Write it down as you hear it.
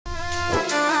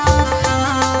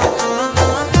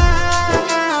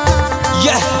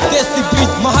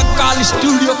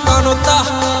Studio Kanota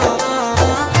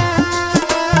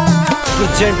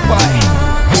present by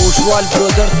पोस्वाल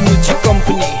brothers music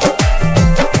company.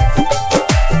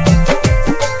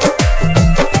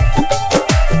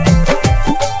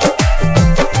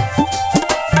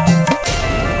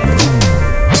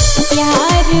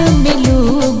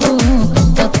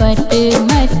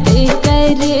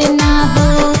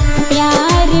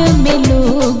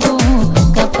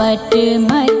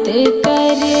 मत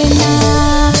करना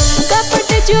कपट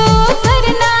जो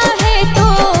करना है तो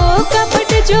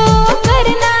कपट जो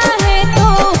करना है तो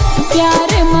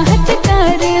प्यार मत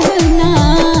करना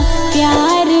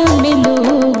प्यार में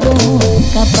लोगों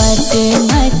कपट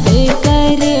मत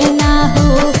करना हो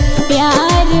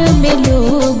प्यार में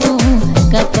लोगों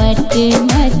कपट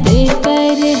मत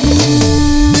करना।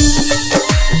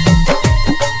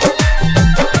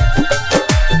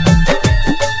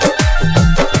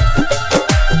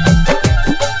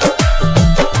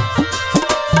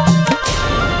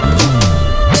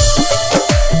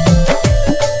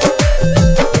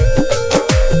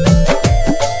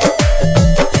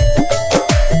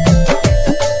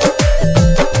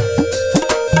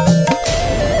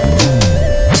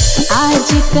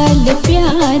 आजकल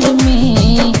प्यार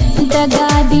में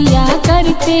दगा दिया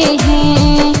करते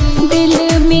हैं, दिल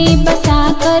में बसा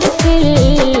कर फिर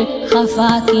खफा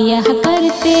किया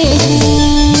करते हैं।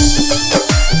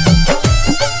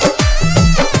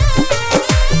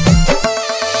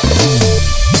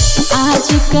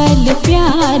 आजकल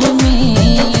प्यार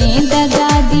में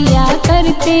दगा दिया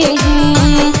करते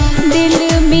हैं, दिल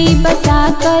में बसा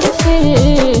कर फिर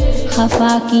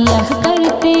खफा किया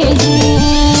करते हैं।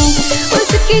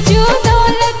 उसकी जो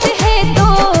दौलत है तो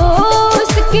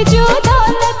उसकी जो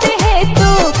दौलत है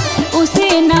तो उसे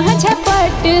ना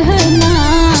झपटना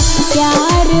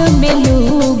प्यार में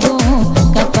लोगों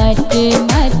कपट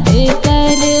मत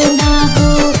करना हो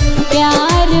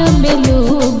प्यार में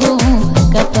लोगों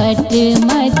कपट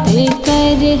मत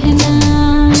करना।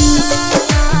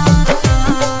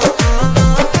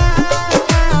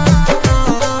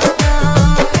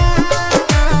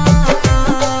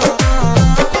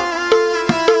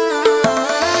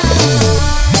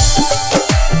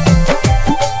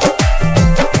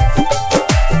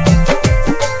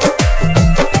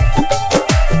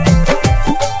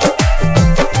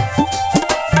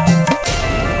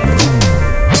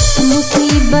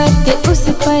 मुसीबत उस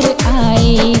पर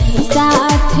आए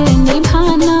साथ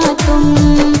निभाना तुम,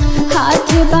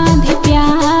 हाथ बांधे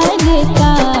प्यार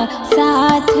का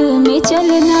साथ में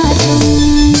चलना तुम।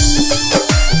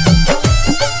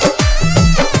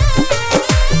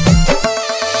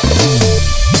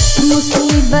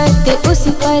 मुसीबत उस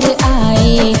पर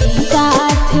आए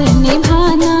साथ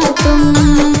निभाना तुम,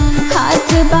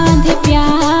 हाथ बांधे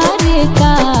प्यार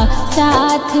का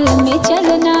साथ में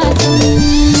चलना तुम।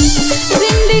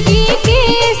 जिंदगी के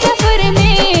सफर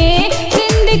में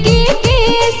जिंदगी के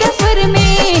सफर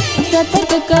में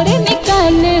सतर्क कर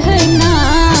निकलना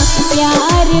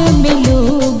प्यार में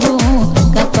लोगों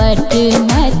कपट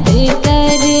मत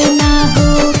करना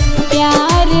हो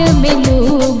प्यार में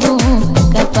लोगों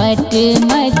कपट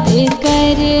मत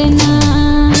करना।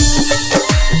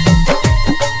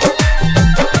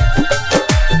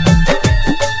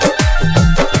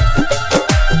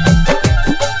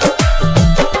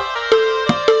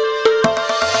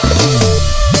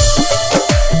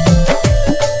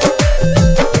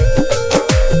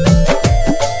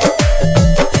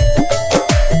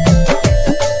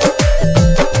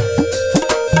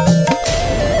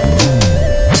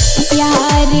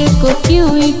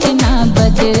 क्यों इतना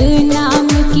बदनाम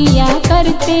किया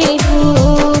करते हो,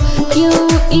 क्यों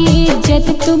इज्जत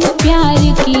तुम प्यार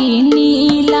की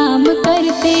नीलाम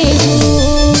करते हो।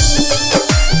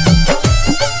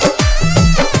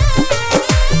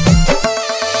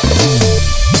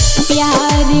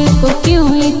 प्यार को क्यों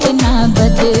इतना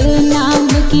बदनाम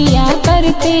किया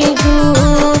करते हो,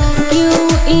 क्यों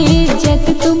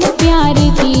इज्जत तुम प्यार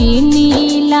की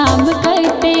नीलाम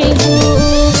करते हो।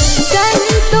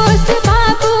 संतोष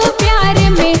बाबू प्यार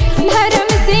में, धर्म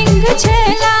सिंह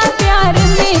छैला प्यार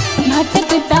में,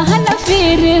 भटकता न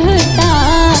फिरता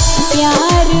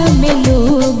प्यार में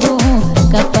लोगों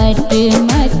कपट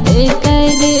मत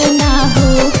करना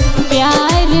हो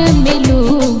प्यार में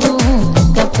लोगों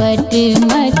कपट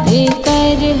मत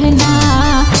करना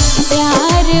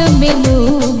प्यार में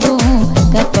लोगों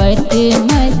कपट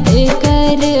मत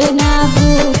करना हो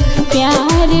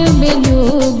प्यार में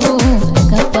लोगों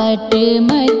कपट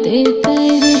मत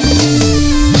करना।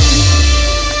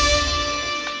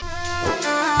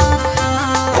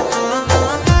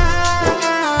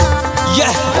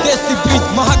 यह देसी beat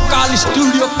Mahakal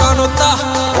studio Kanota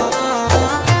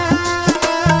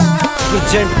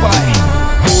present by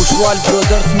Poswal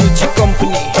Brothers Music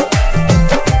Company.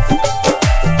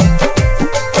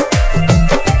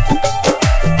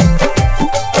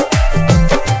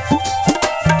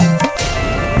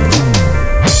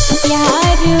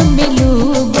 प्यार में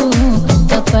लोगों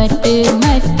कपट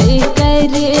मत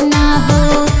करना हो,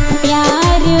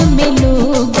 प्यार में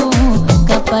लोगों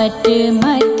कपट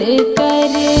मत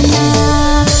करना।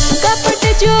 कपट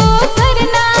जो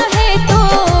करना है तो,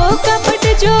 कपट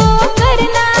जो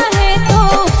करना है तो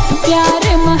प्यार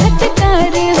मत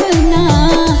करना।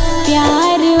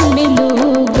 प्यार में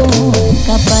लोगों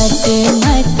कपट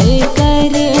मत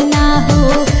करना हो,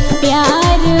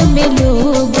 प्यार में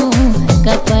लोगों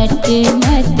कपट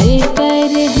मत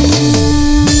करना।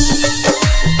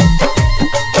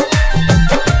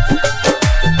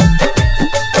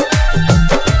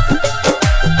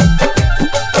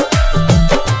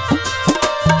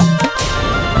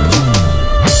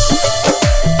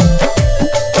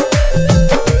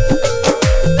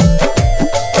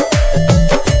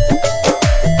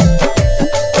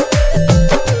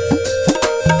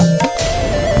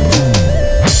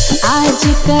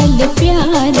 आजकल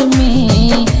प्यार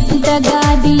में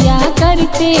दगा दिया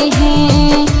करते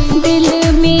हैं, दिल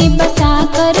में बसा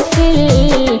कर फिर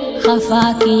खफा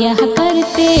किया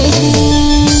करते हैं।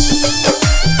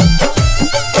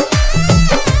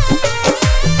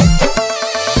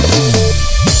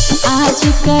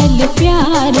 आजकल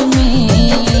प्यार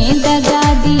में दगा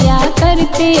दिया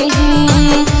करते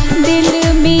हैं, दिल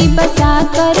में बसा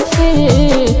कर फिर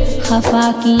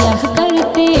खफा किया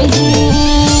करते हैं।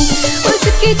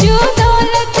 उसकी जो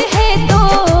दौलत है तो,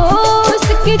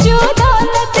 उसकी जो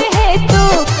दौलत है तो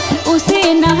उसे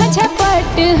ना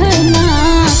झपटना।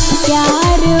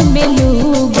 प्यार में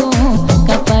लोगों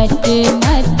कपट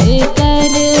मत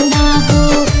करना हो,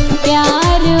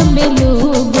 प्यार में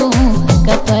लोगों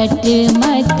कपट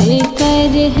मत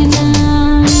करना।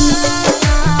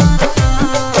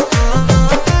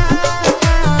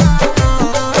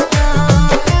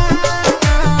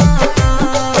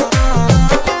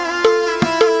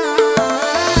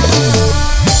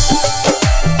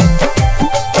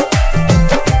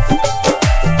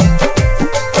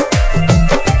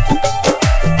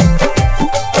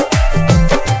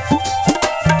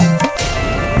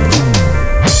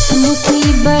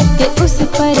 मुसीबत उस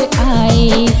पर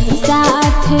आए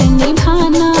साथ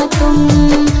निभाना तुम,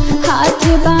 हाथ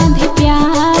बांध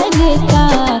प्यार का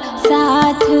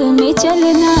साथ में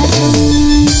चलना तुम।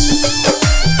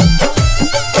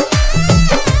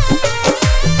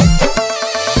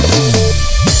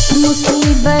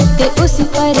 मुसीबत उस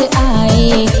पर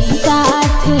आए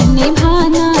साथ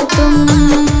निभाना तुम,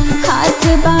 हाथ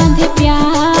बांध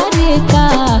प्यार का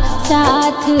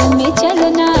साथ में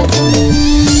चलना तुम।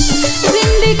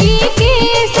 जिंदगी के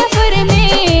सफर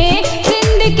में,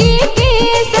 जिंदगी के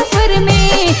सफर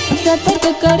में सतर्क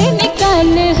कर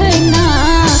निकलना।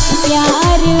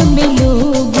 प्यार में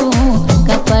लोगों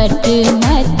कपट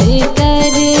मत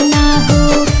करना हो,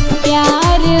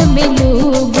 प्यार में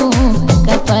लोगों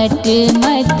कपट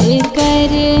मत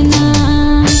करना।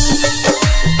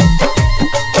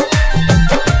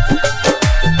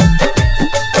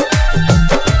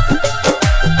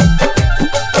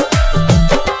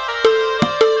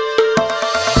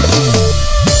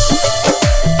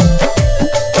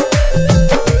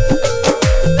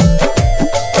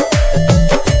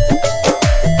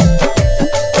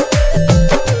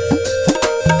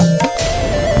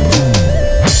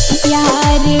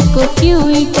 प्यार को क्यों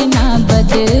इतना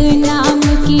बदनाम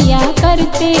किया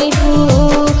करते हो,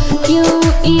 क्यों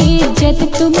इज्जत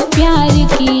तुम प्यार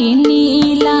की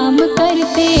नीलाम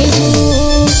करते हो।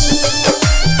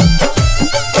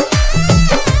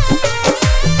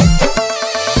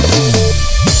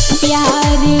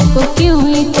 प्यार को क्यों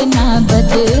इतना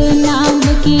बदनाम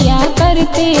किया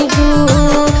करते हो,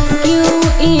 क्यों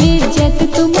इज्जत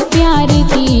तुम प्यार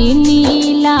की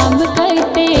नीलाम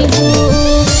करते हो।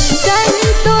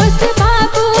 संतोष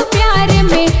बाबू प्यार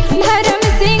में, धर्म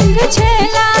सिंह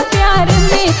छेला प्यार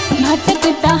में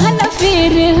भटकता न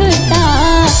फिरता।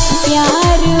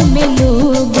 प्यार में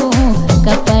लोगों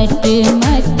कपट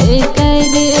मत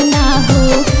करना हो,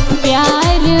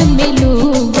 प्यार में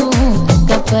लोगों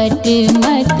कपट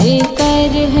मत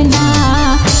करना।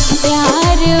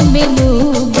 प्यार में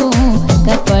लोगों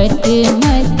कपट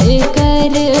मत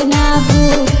करना हो,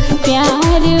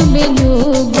 प्यार में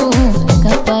लोगों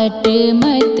कपट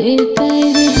मत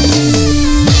करना।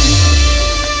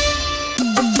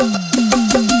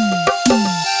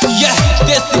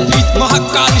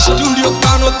 Mahakal studio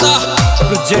Kanota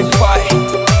present by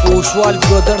Poswal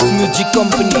Brothers Music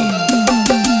Company.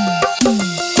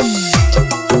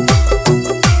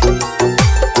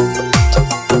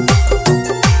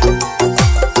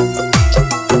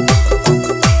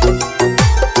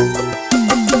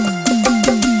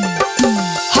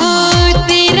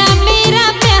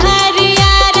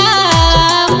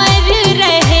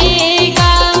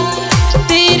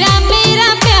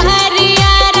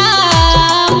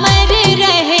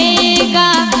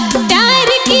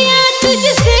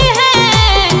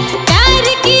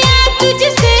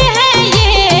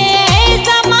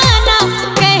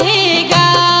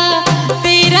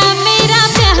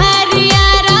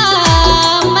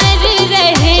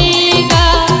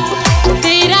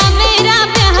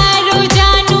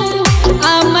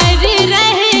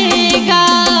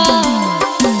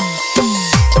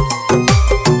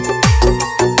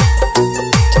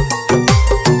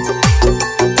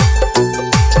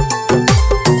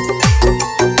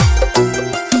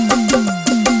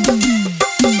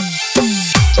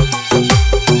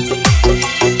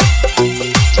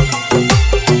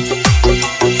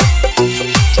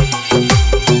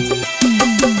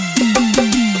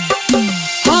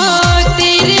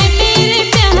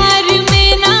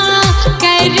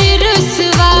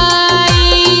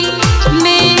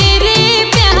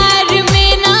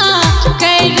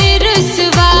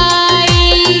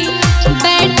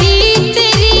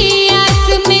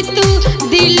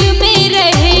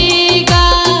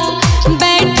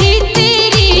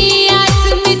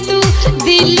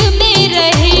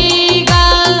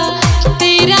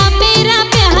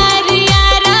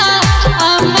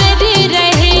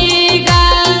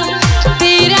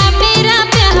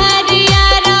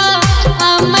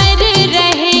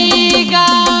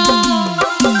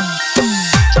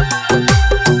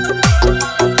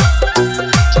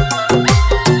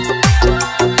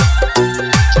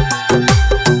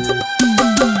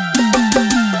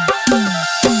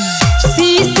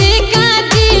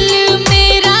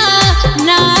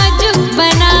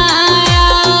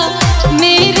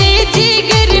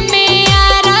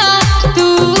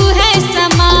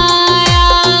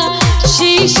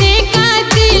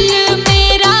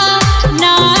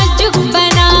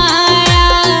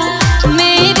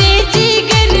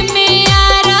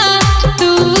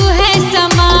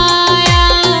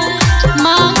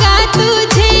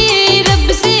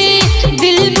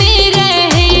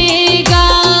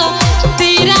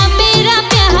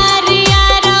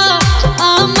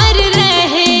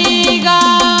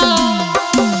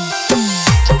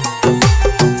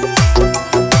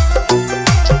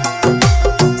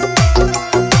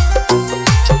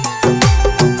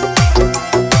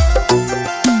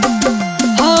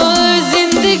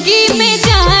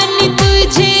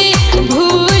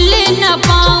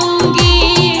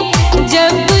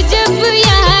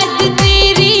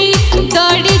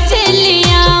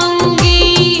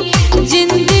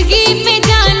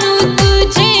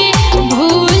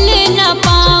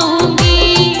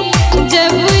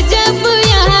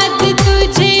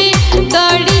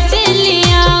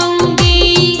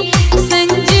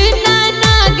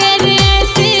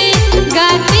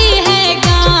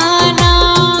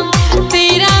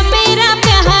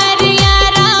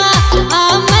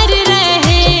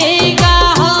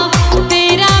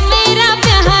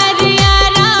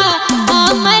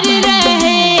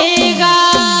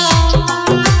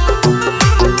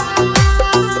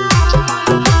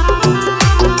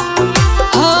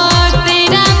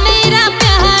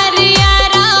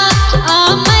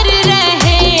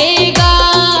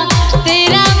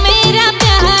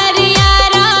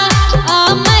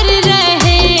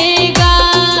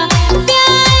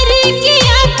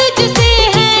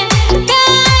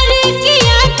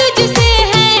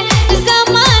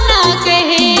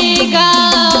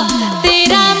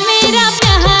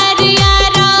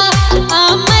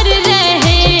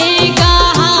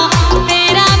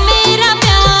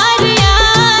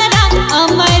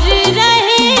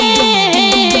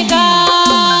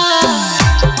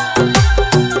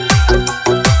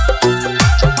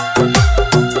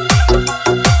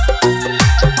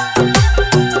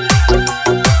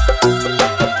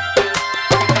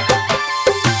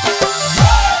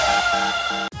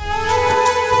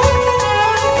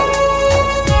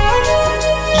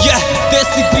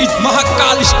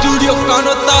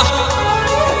 Manota,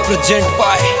 present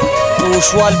by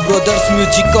Poswal Brothers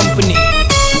Music Company,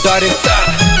 Director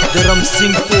Dharam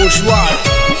Singh Poswal।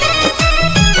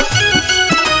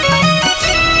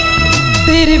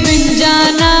 तेरे बिन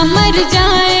जाना मर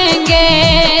जाएंगे,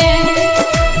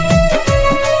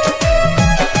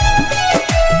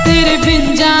 तेरे बिन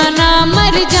जाना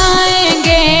मर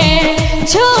जाएंगे,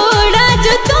 छोड़ा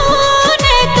जो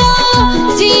तूने तो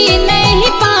जी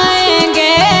नहीं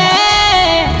पाएंगे।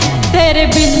 तेरे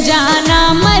बिन जाना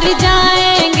मर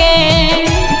जाएंगे,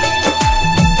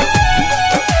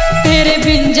 तेरे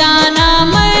बिन जाना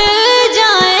मर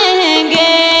जाएंगे।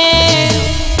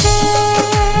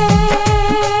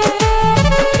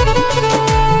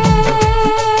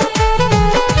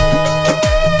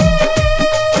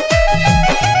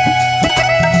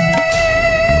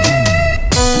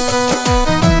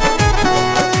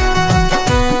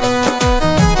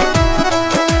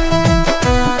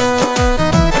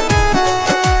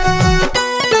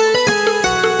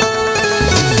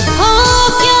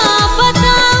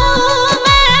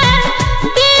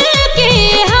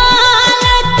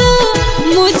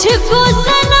 मुझको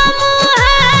सनम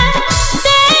है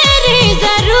तेरी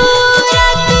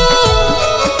जरूरत,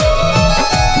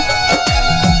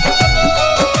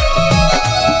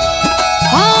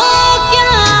 हो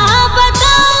क्या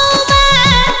बताऊं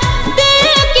मैं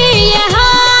दिल की ये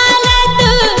हालत।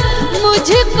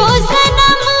 मुझको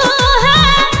सनम है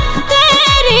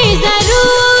तेरी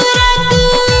जरूरत,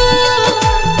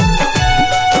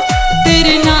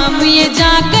 तेरे नाम ये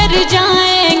जाकर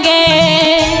जाएंगे,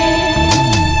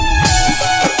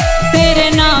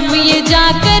 ये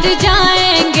जाकर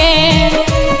जाएंगे,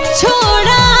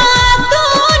 छोड़ा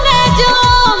तूने जो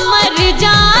मर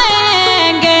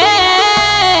जाएंगे।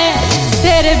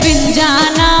 तेरे बिन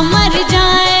जाना मर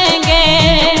जाएंगे,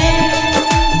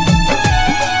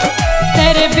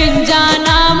 तेरे बिन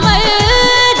जाना मर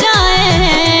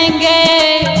जाएंगे।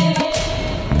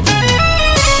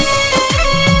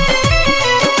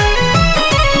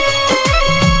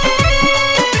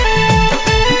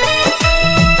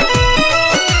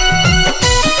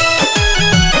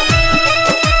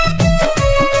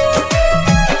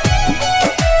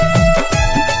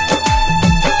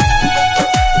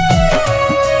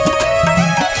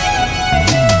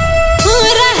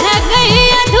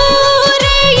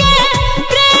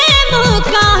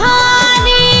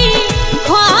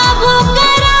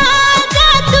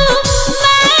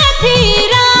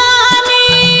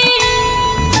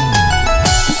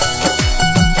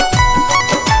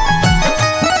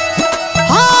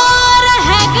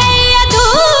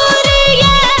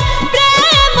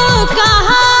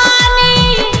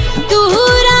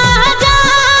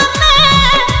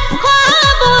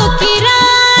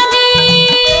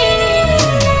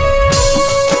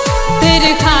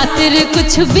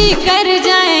 कुछ भी कर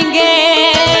जाएंगे,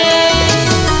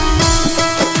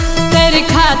 तेरे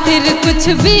खातिर कुछ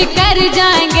भी कर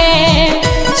जाएंगे,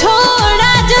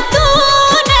 छोड़ा जो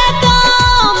तूने तो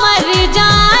मर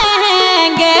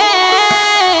जाएंगे।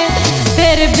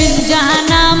 तेरे बिन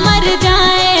जाना मर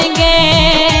जाएंगे,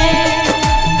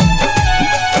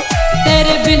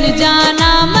 तेरे बिन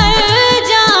जाना मर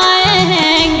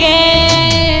जाएंगे।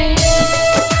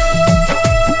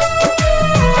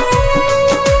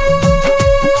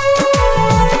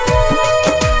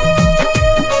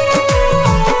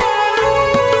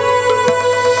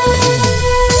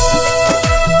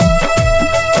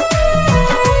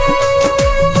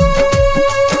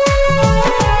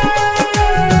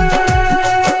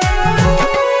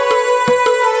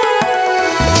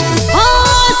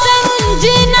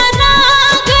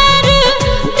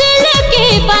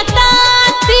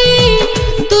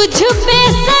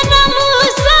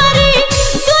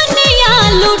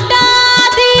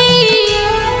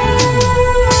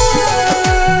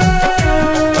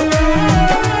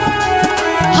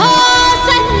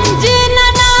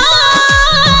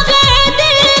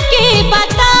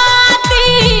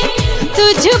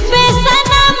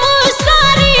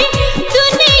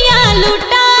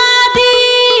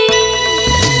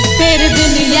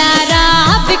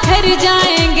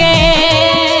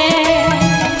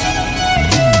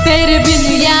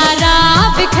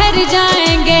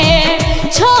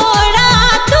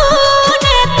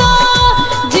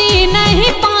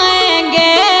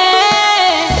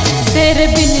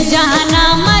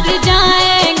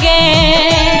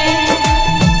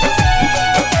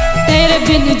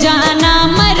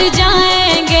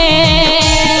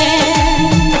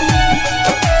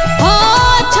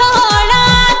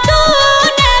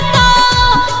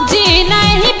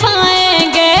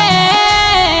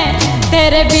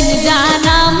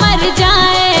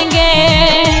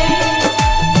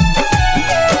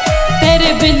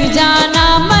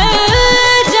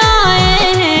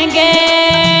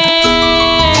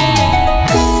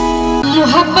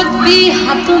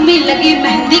 में लगी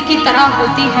मेहंदी की तरह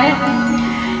होती है,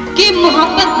 कि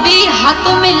मोहब्बत भी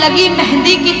हाथों में लगी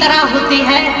मेहंदी की तरह होती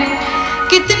है।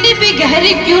 कितनी भी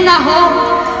गहरी क्यों ना हो,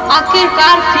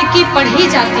 आखिरकार फीकी पड़ ही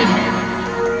जाती है।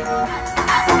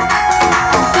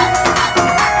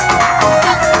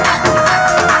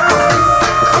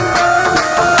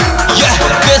 यह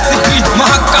बेसिकली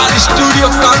महाकाल स्टूडियो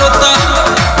कानोता।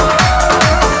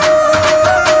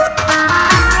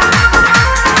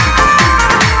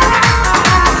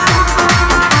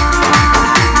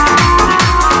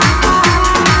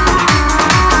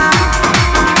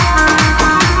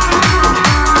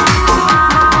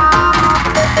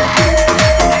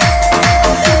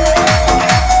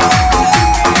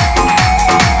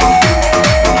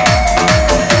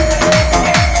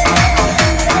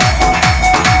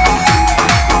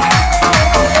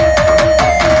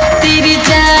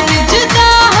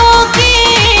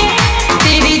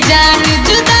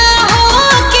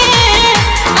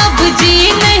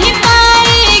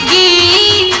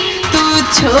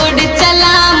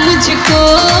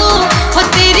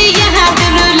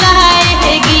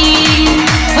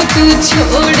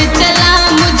 छोड़ चला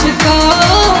मुझको,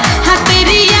 हाँ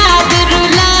तेरी याद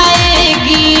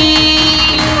रुलाएगी।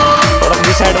 थोड़ा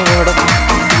साइड में थोड़ा,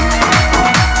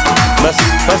 बस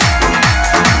बस।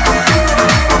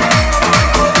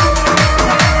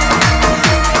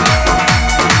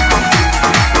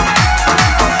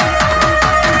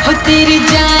 हो तेरी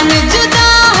जान जुदा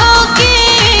होके,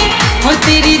 हो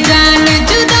तेरी जान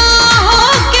जुदा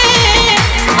होके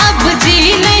अब जी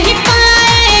नहीं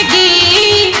पाएगी।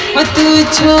 हो तू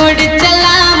छोड़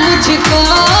चला मुझको,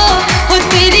 हो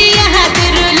तेरी याद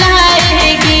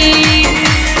रुलाएगी।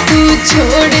 तू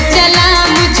छोड़ चला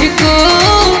मुझको,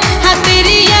 हाँ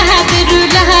तेरी याद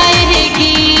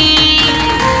रुलाएगी।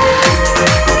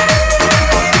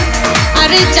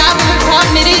 अरे जा बेवफा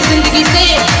मेरी जिंदगी से,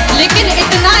 लेकिन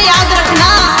इतना याद रखना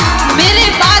मेरे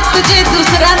बाद तुझे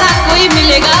दूसरा ना कोई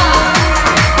मिलेगा।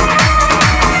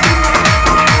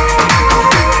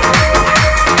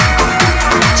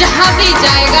 जहाँ भी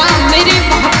जाएगा मेरी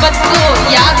मोहब्बत को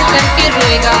याद करके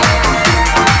रोएगा।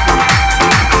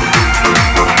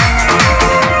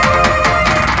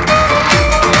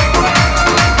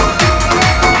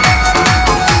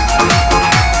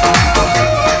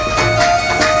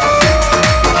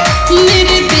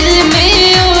 मेरे दिल में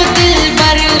ओ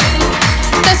दिलबर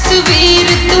तस्वीर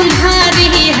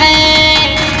तुम्हारी है,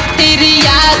 तेरी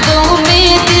यादों में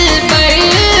दिलबर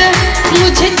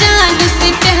मुझे जान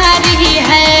से प्यारी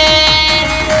है।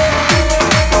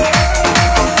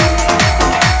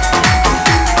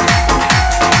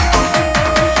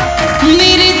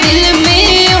 मेरे दिल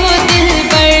में ओ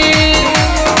दिलबर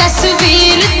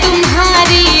तस्वीर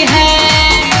तुम्हारी है,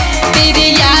 तेरी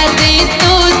यादें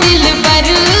तो दिलबर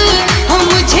हो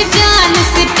मुझे जान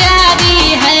से प्यारी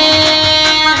है।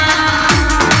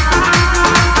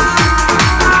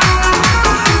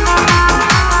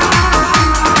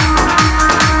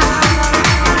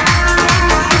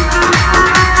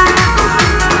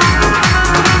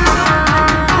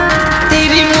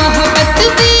 तेरी मोहब्बत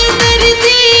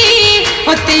बेदर्दी,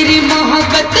 ओ तेरी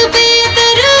मोहब्बत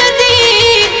बेदर्दी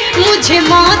मुझे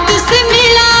मौत से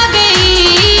मिला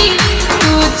गई।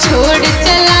 तू छोड़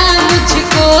चला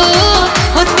मुझको,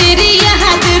 हो तेरी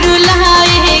याद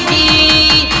रुलाएगी।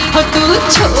 हो तू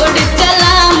छोड़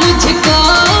चला मुझको,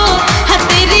 हाँ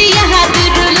तेरी याद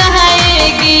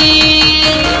रुलाएगी।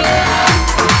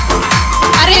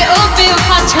 अरे ओ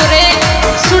बेवफा छोरे,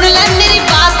 सुन ले मेरी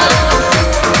बात।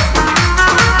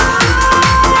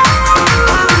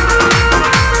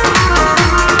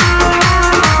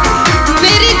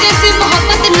 मेरी जैसी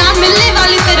मोहब्बत ना मिलने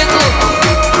वाली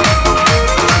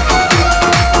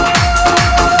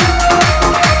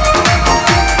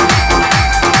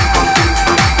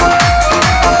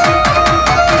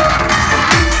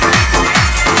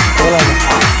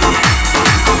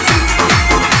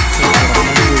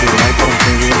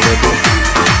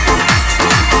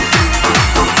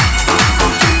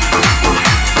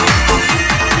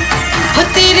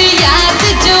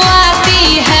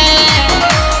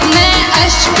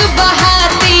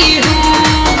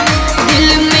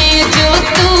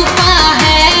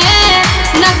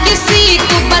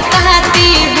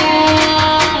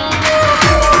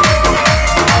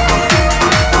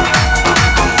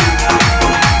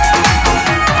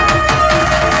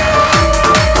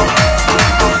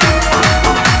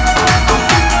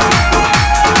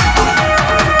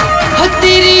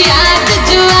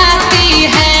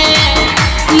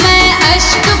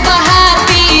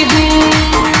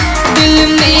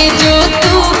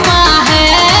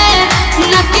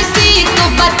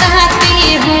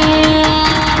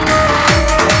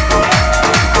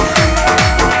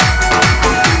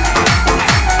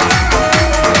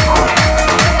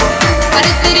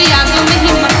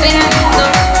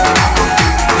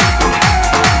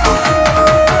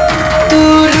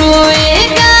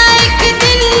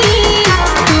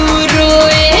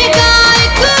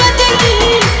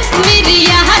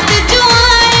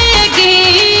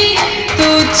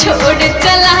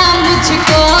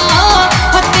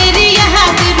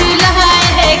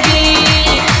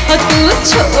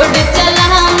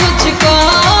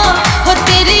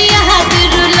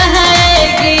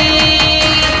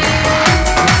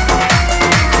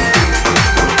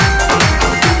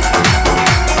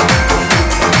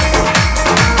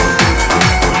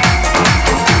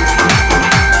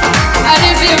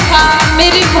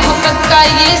का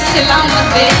ये सिला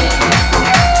मत दे।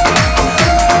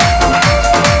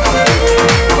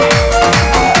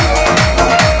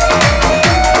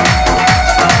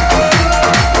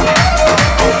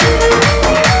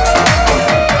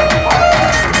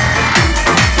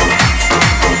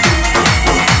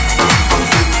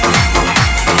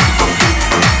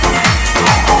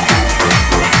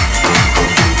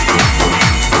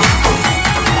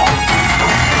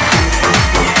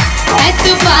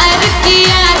 एतबार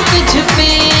किया तुझ पे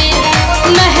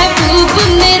महबूब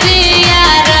मेरे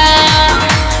यारा,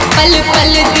 पल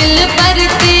पल दिल पर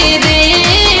तेरे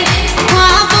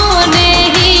ख्वाबों ने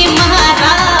ही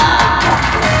मारा।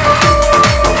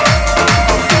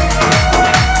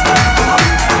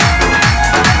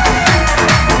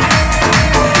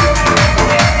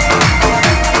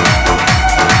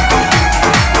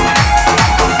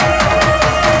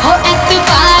 हो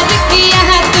एतबार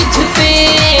किया तुझ पे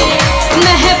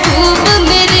महबूब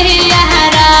मेरे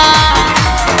यारा,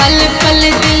 पल पल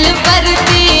दिल पर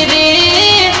तेरे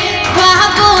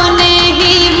ख्वाबों ने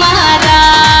ही मारा।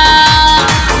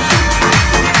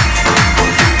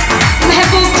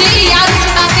 महबूब जी याद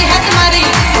सताते हैं तुम्हारी।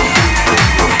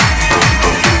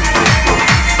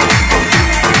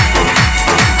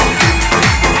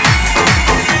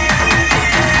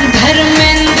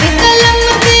 धर्मेंद्र कलम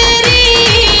तेरी,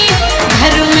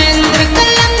 धर्मेंद्र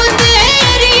कलम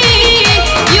तेरी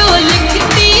यूं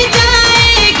लिखती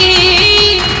जाएगी।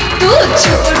 तू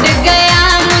छोड़ गया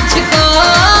मुझको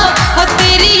हो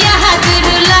तेरी याद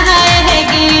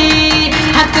रुलाएगी।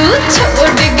 हाँ तू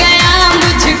छोड़ गया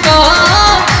मुझको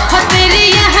हो तेरी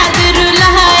याद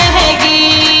रुलाएगी।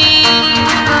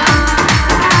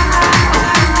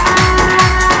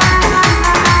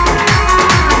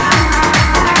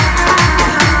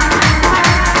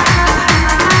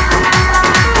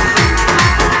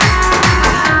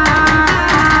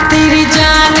 तेरी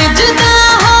जान जुदा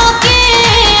होके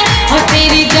हो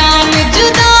तेरी जान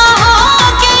जुदा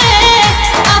होके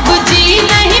अब जी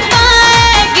नहीं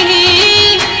पाएगी।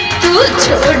 तू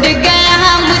छोड़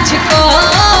गया मुझको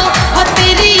हो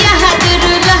तेरी याद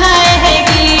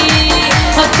रुलाएगी।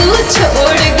 हो तू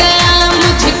छोड़ गया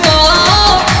मुझको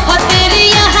हो तेरी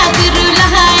याद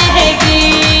रुलाएगी।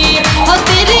 हो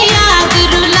तेरी याद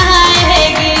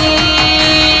रुलाएगी।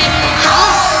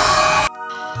 हाँ।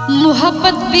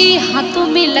 मोहब्बत भी हाथों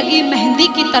में लगी मेहंदी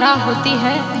की तरह होती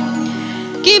है,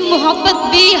 कि मोहब्बत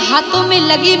भी हाथों में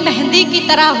लगी मेहंदी की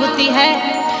तरह होती है।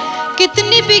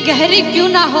 कितनी भी गहरी क्यों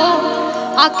ना हो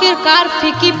आखिरकार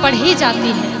फीकी पड़ ही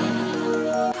जाती है।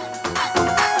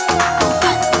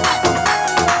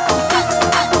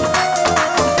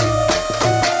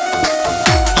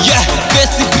 यह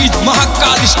देसी बीट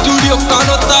महाकाल स्टूडियो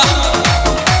कानोता।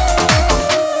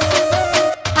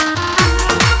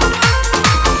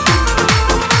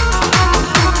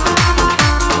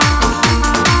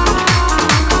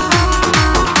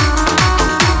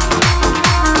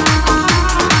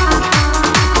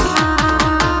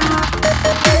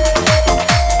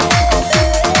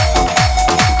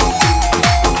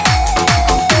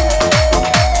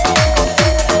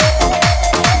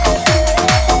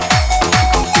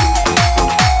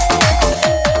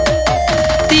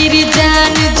 तेरी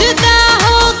जान जुदा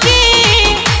होके,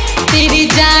 तेरी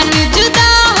जान जुदा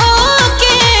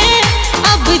होके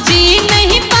अब जी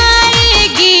नहीं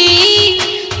पाएगी।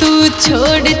 तू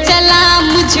छोड़ चला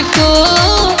मुझको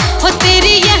हो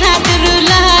तेरी याद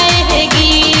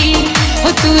रुलाएगी।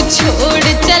 हो तू छोड़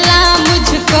चला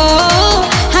मुझको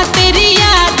हाँ तेरी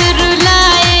याद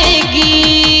रुलाएगी।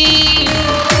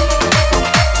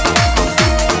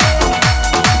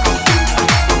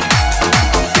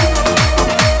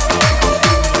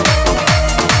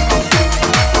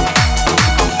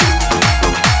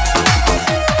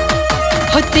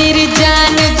 हो तेरी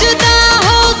जान जुदा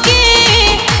होके,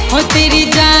 हो तेरी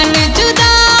जान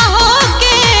जुदा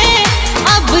होके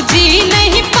अब जी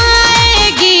नहीं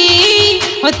पाएगी।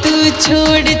 हो तू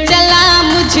छोड़ चला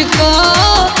मुझको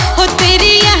हो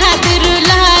तेरी याद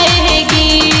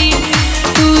रुलाएगी।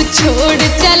 तू छोड़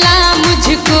चला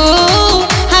मुझको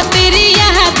हाँ तेरी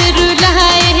याद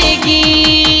रुलाएगी।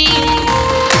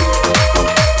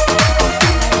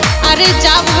 अरे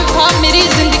जा वफा मेरी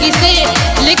जिंदगी से,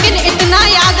 लेकिन इतना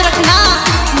याद रखना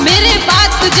मेरे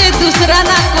बाद तुझे दूसरा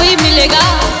ना कोई मिलेगा।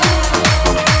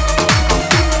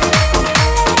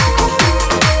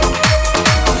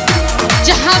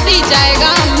 जहाँ भी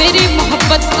जाएगा मेरी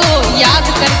मोहब्बत को याद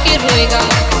करके रोएगा।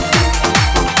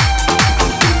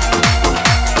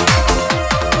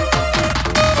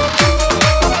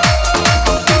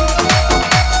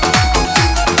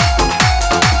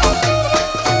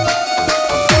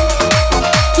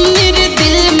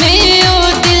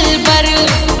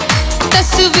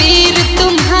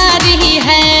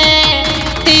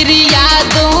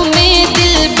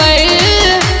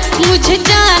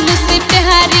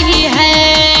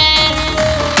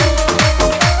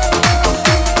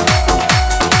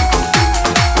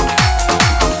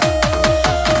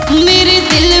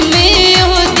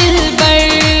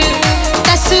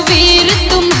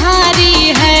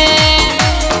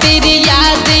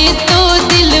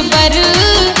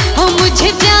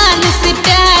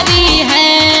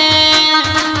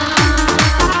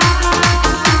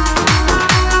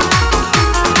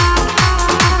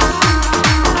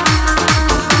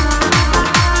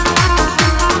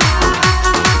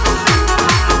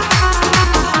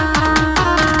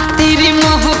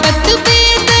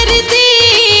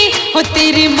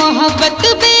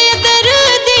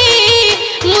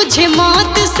 मुझे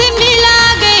मौत से मिला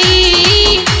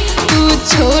गई, तू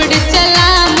छोड़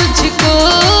चला मुझको,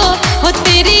 हो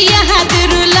तेरी याद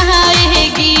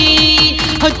रुलाएगी,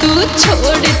 हो तू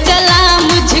छोड़ चला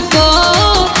मुझको,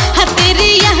 हो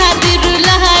तेरी याद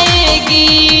रुलाएगी।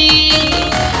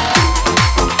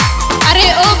 अरे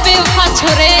ओ बेवफा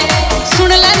छोरे,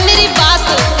 सुन ले मेरी बात,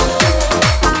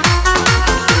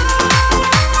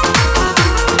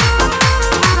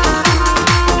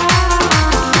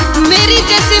 मेरी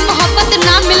जैसी मोहब्बत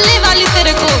ना मिलने वाली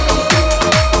तेरे को।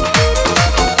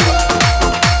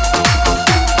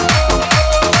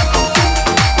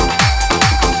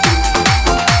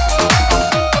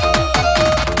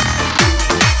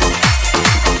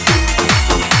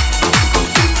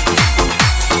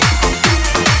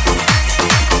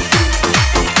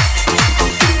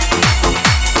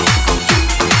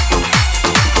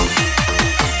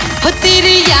 हो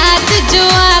तेरी याद जो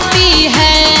आती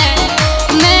है,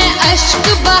 मैं अश्क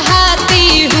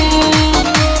बहाती हूँ,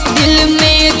 दिल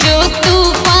में जो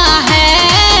तूफान है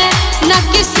ना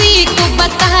किसी को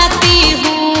बताती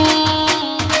हूँ।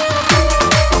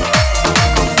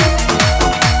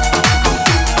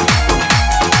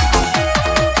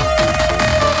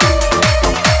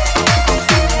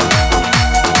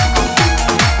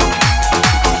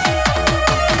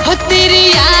 हो तेरी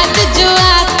याद जो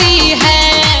आती है,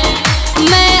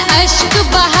 मैं अश्क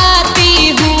बहाती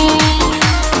हूँ,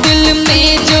 दिल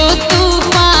में जो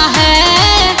तूफान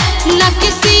है ना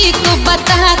किसी को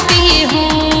बताती हूँ।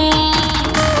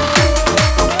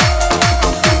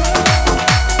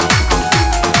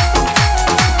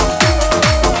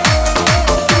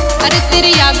 अरे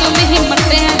तेरी यादों में ही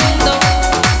मरते हैं हम तो।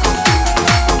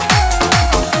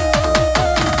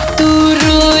 तू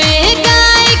रोएगा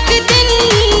एक दिन,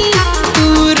 तू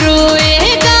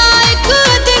रोएगा एक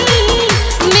दिन,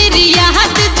 मेरी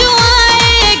याद जो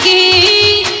आएगी,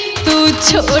 तू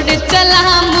छोड़ चला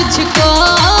मुझको,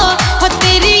 हो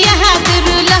तेरी याद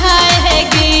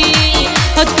रुलाएगी,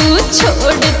 हो तू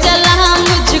छोड़ चला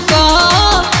मुझको,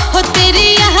 हो तेरी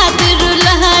याद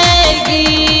रुलाएगी।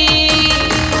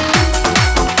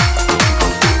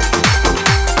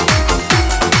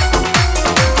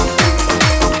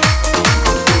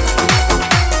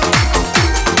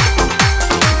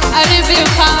 अरे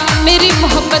बेवफा, मेरी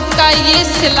मोहब्बत का ये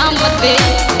सिला मत दे।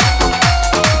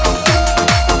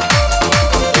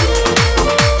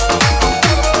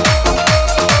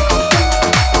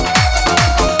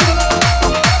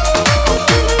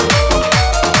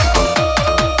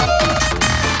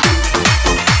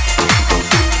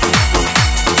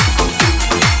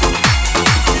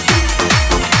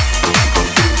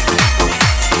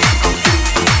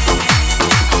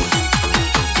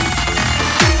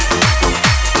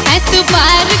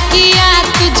 एतबार किया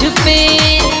तुझ पे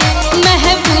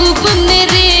महबूब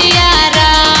मेरे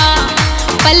यारा,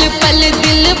 पल पल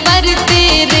दिल पर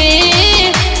तेरे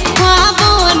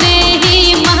ख्वाबों ने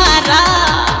ही मारा।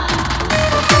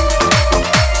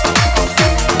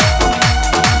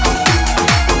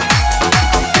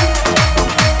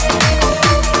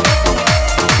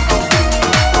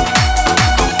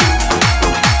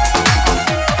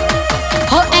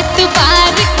 हो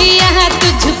एतबार किया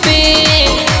तुझ पे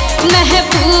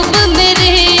महबूब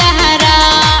मेरे यारा,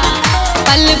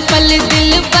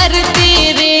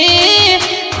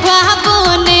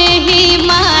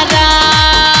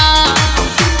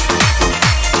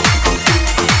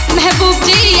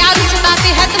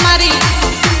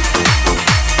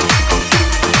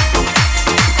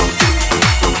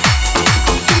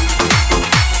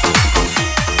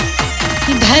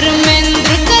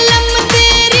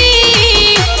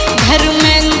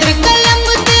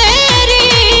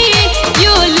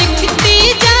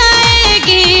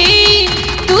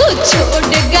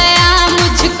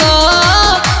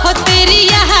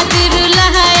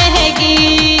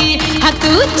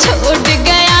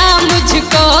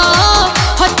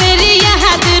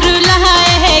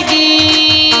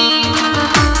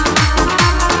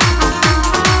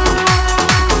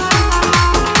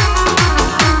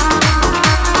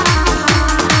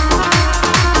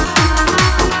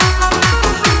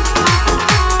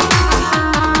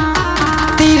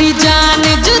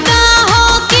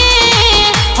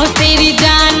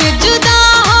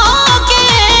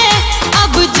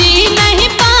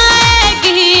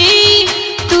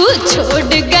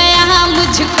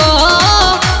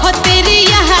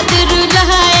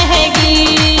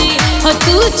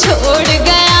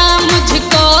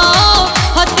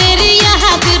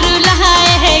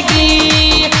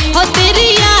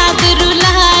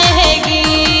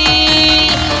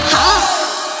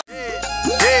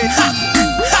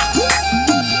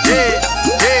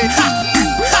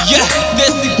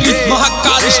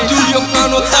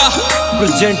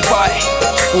 Present by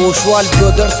Poswal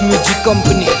Brothers Music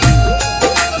Company.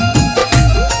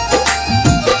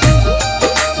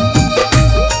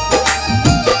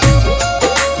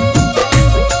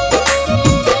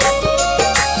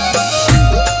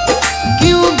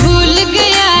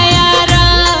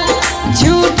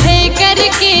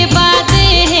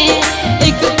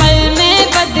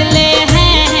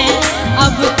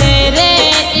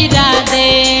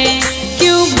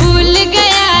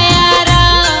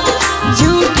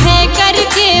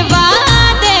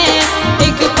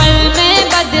 पल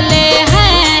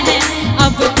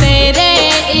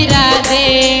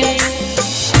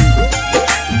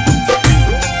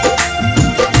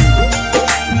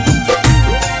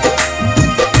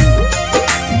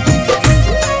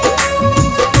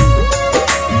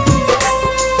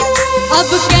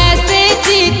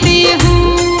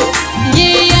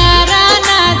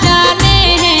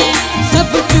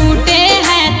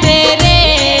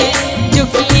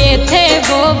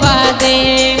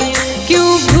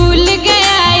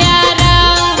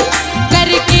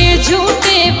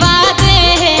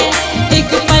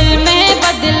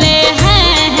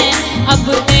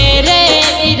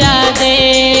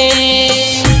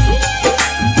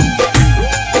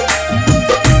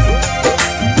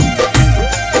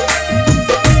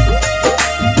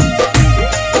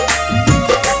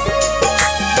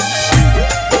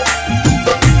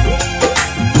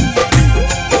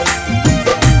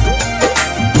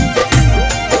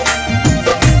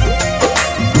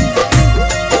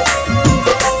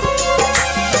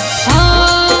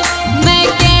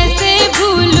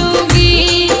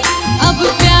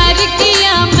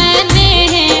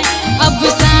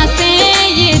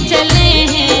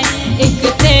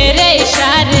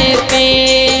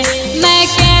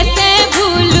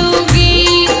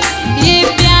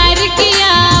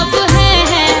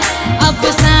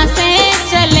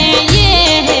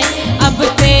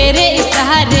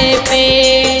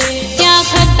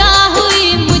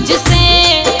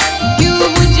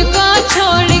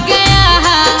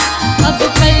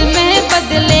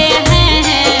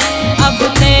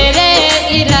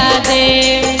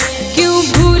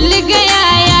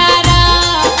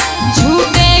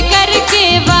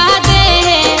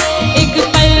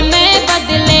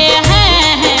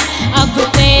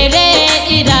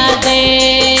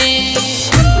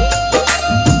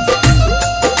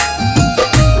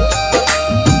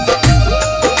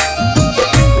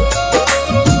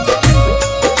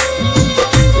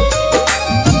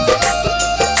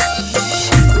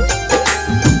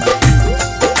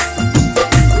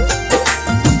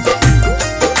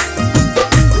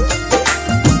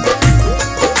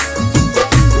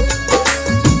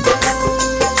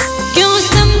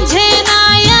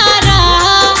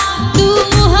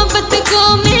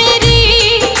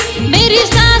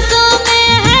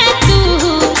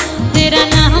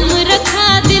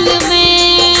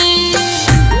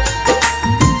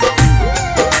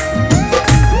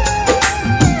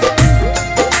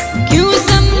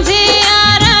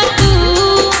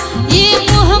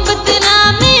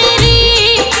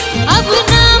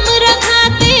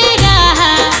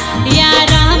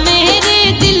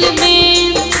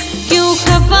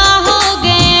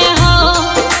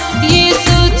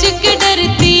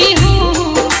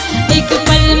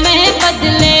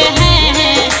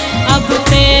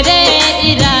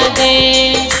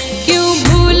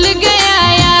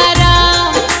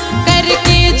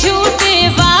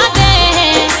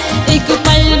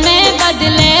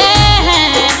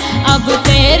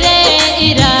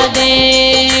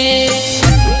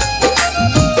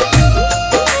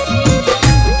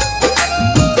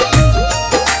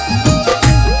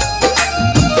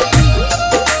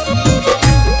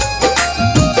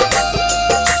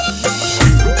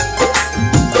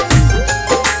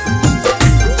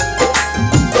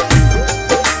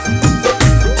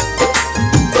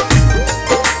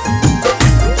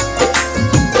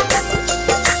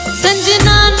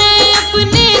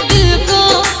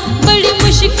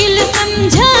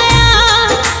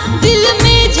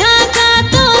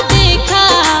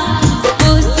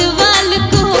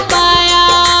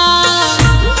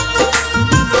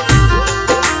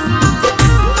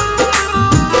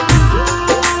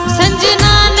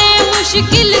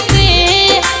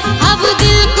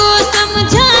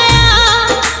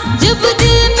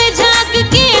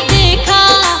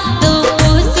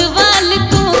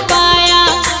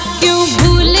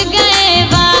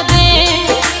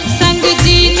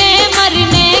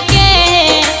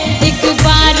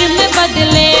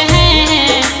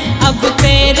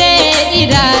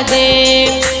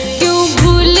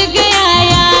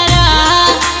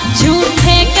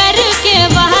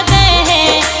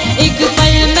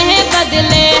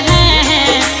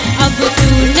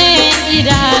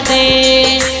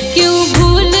दे। क्यों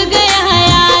भूल गया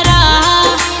यारा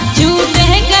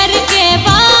झूठे करके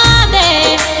वादे,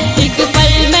 एक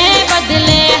पल में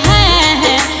बदले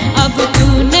हैं अब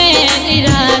तूने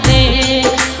इरादे,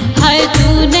 है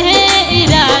तूने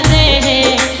इरादे,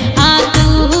 हाँ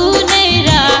तूने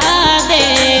इरादे।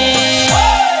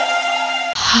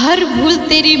 हर भूल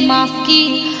तेरी माफ की,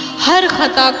 हर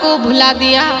खता को भुला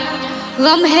दिया,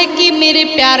 गम है कि मेरे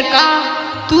प्यार का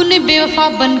तूने बेवफा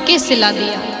बन के सिला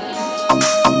दिया।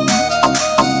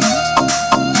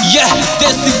 यह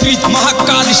देसी ब्रिज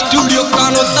महाकाल स्टूडियो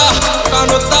कानोता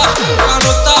कानोता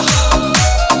कानोता।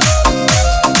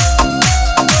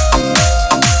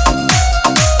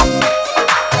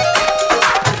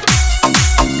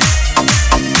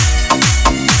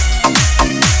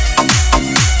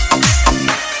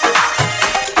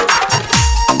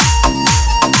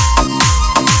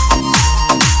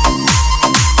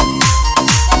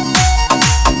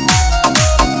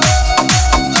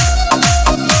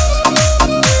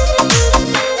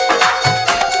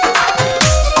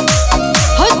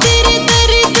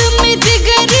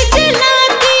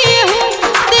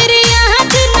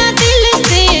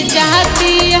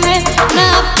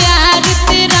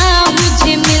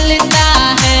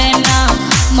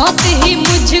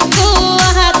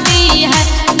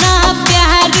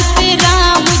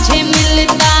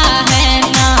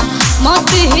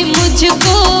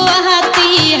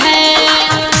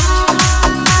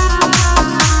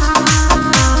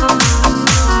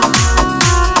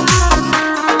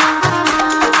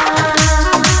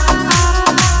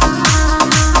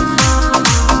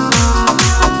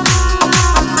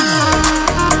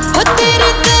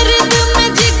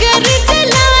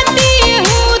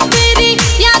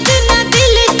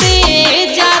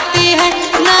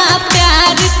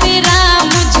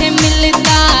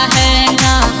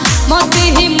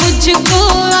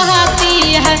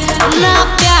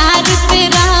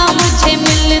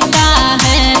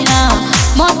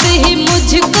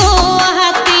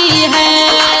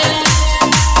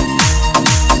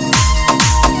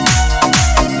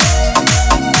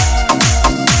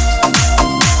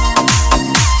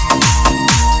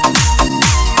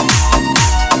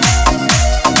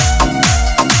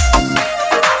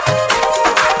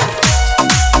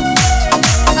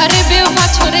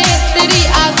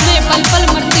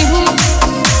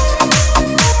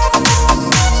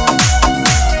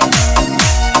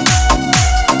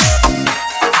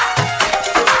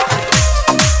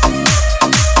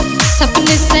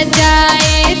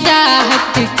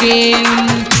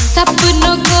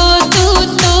 सपनों को तू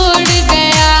तोड़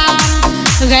गया,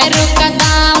 गैरों का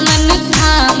दामन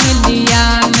थाम लिया,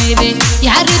 मेरे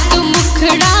यार तू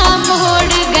मुखड़ा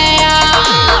मोड़ गया।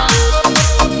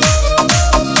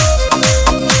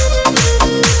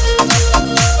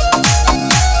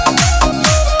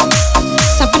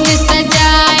 सपने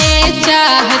सजाए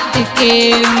चाहत के,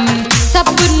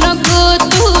 सपनों को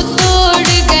तू तोड़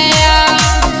गया,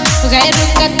 गैरों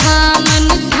का दामन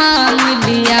थाम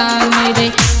लिया,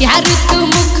 मेरे यार तू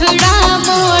मुखड़ा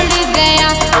मोड़ गया।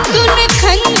 तूने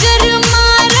खंजर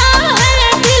मारा है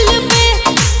दिल पे,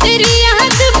 तेरी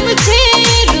याद मुझे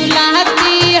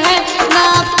रुलाती है, ना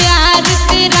प्यार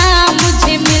तेरा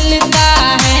मुझे मिलता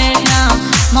है, ना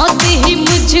मौत ही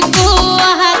मुझको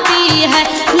आती है,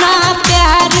 ना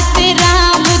प्यार तेरा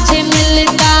मुझे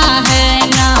मिलता है,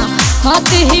 ना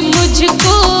मौत ही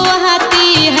मुझको आती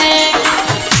है।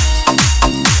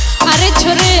 अरे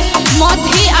छोरे मौत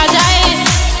ही आ जाए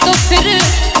तो फिर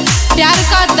प्यार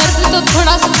का दर्द तो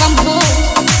थोड़ा सा कम हो,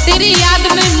 तेरी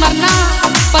याद में मरना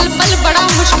पल पल बड़ा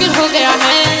मुश्किल हो गया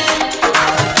है।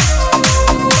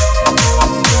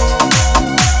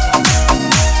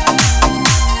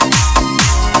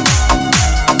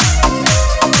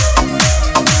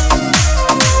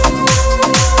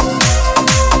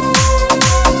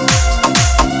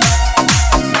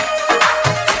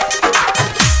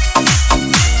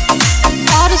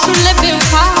 और सुन ले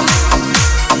बेवफा,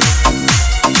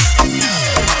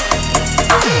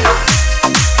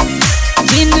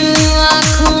 जिन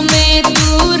आँखों में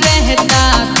तू रहता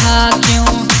था क्यों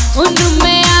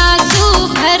उनमें आंसू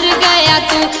भर गया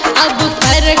तू, अब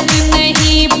फर्क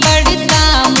नहीं पड़ता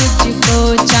मुझको,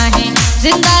 चाहे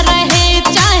जिंदा रहे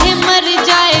चाहे मर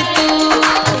जाए तू।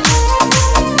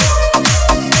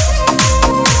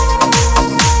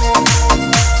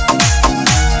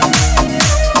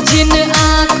 जिन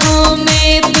आँखों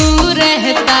में तू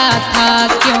रहता था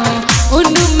क्यों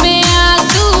उनमें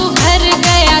आंसू भर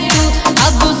गया तू,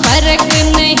 अब फर्क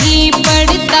नहीं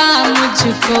पड़ता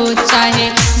मुझको, चाहे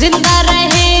जिंदा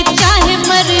रहे चाहे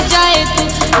मर जाए तू।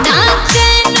 ना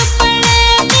चैन पड़े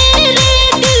मेरे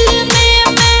दिल में,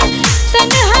 मैं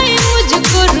तन्हाई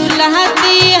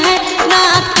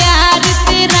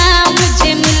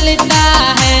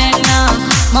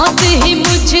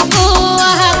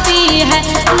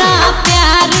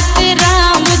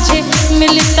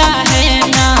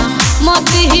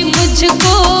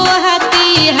मुझको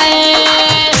आती है।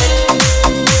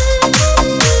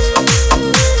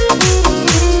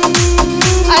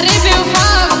 अरे बेवफा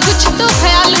कुछ तो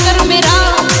ख्याल कर मेरा।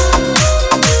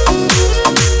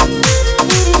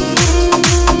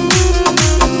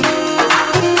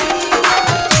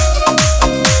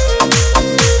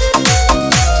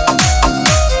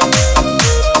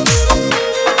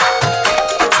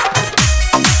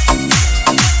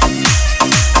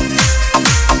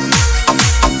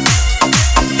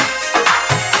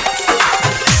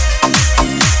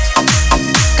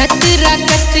 कतरा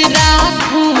कतरा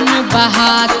खून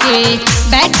बहा के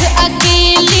बैठ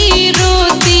अकेली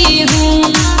रोती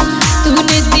हूँ।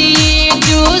 तूने दिए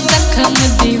जो जख्म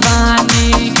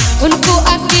दीवाने उनको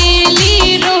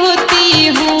अकेली रोती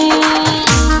हूँ।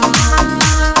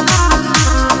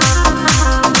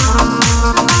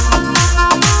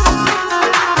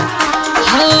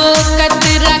 हो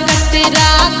कतरा कतरा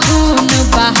खून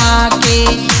बहा के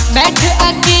बैठ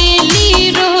अकेली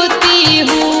रोती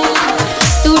हूँ।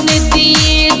 तूने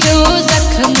दिए जो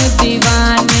जख्म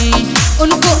दीवाने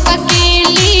उनको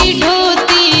अकेली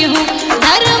ढोती हूँ।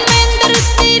 धर्मेंद्र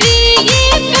तेरी ये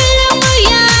फिल्म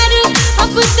यार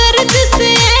अब दर्द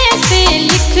से ऐसे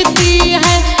लिखती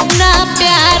है। ना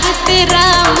प्यार तेरा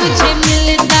मुझे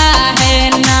मिलता है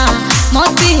ना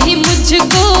मौत ही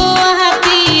मुझको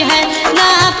आती है। ना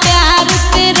प्यार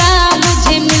तेरा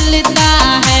मुझे मिलता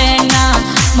है ना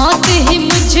मौत ही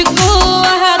मुझको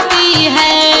आती है।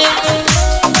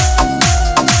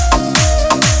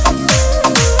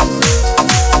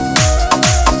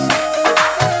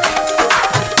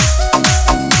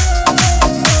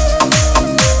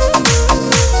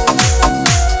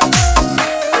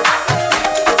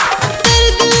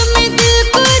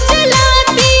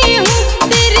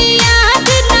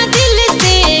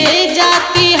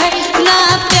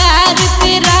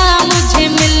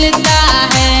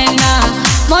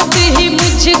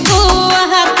 मुझको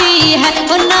आती है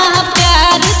वो ना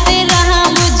प्यार तेरा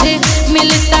मुझे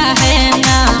मिलता है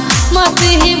ना मौत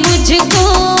ही मुझको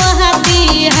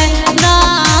आती है। ना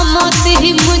मौत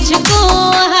ही मुझको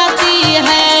आती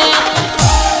है।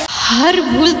 हर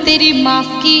भूल तेरी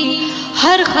माफ की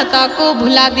हर खता को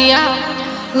भुला दिया।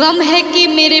 गम है कि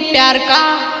मेरे प्यार का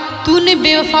तूने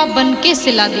बेवफा बन के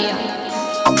सिला दिया।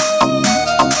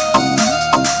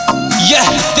 यह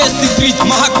देसी बीच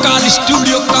महाकाल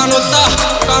स्टूडियो कानोता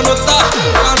कानोता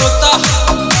कानोता।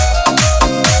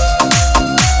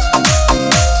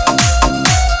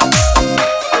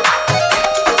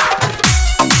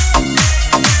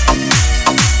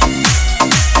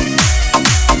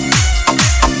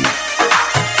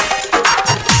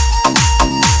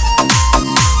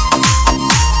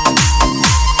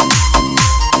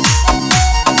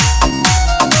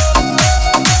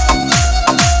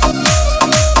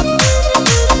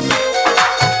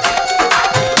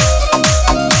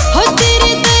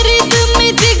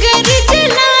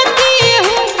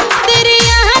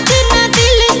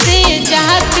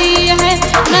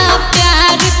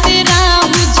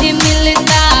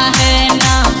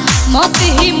 मौत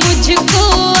ही मुझको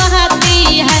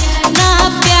आती है।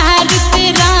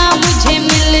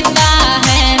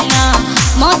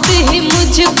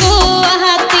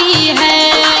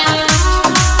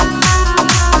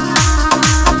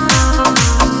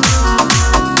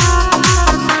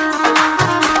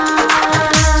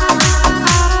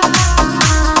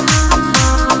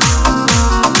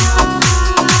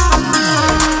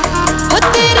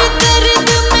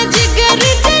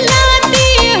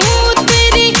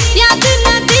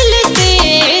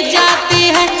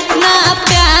 ना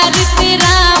प्यार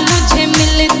तेरा मुझे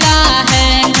मिलता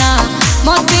है ना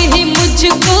मौत ही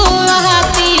मुझको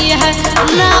आती है।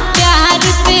 ना प्यार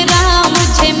तेरा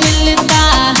मुझे मिलता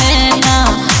है ना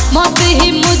मौत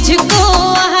ही मुझको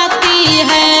आती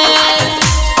है।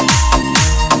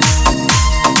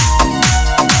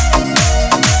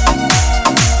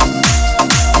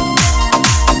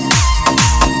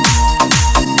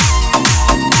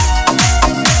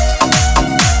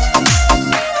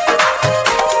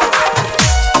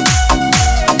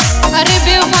 अरे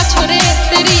बेवफा छोरे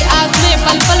तेरी आग में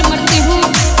पल पल मरती हूँ।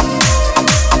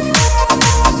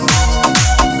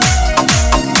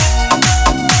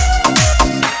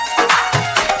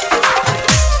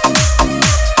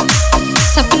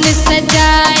 सपने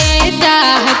सजाए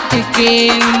चाहत के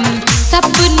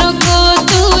सपनों को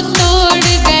तू तोड़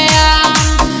गया।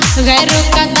 गैरों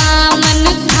का दामन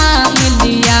थाम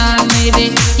लिया मेरे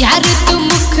यार तू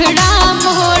मुखड़ा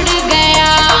मोड़ गया।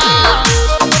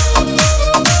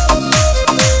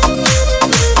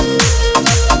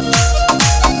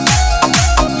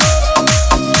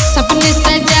 सपने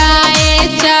सजाए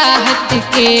चाहत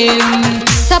के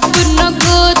सपनों सपनों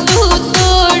को तू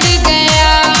तोड़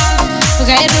गया,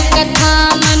 गैरों का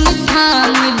थामन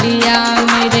थाम लिया,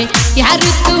 मेरे यार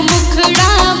तू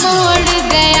मुखड़ा मोड़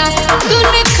गया।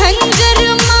 तूने खंजर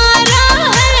मारा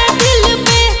है दिल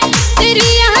पे, तेरी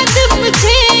याद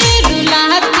मुझे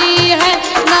रुलाती है,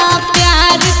 ना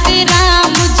प्यार तेरा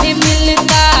मुझे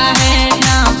मिलता है,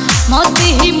 ना मौत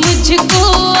ही मुझको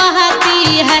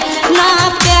आती है, ना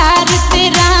प्यार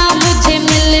तेरा मुझे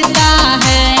मिलता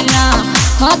है, ना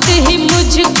मौत ही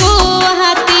मुझको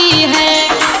आती है।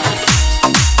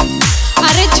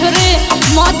 अरे छोरे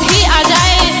मौत ही आ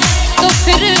जाए तो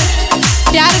फिर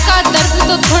प्यार का दर्द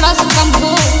तो थोड़ा सा कम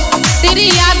हो, तेरी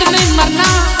याद में मरना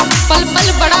पल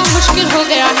पल बड़ा मुश्किल हो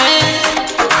गया है।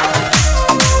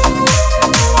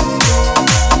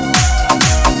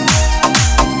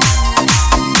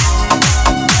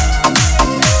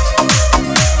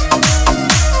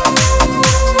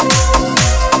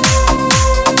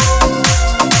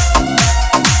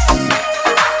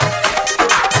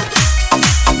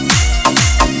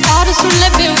 और सुन ले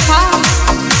बेवफा,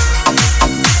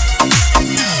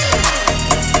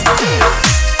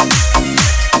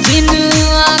 जिन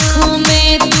आँखों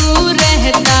में तू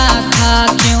रहता था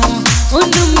क्यों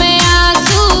उनमें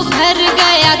आंसू भर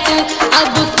गया तू,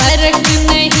 अब फर्क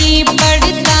नहीं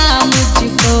पड़ता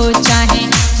मुझको, चाहे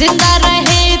जिंदा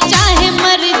रहे चाहे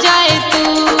मर जाए तू।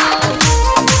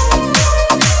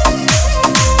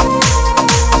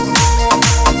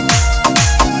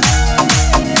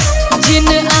 जिन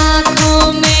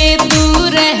आँखों में तू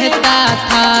रहता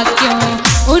था क्यों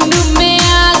उनमें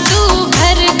आंसू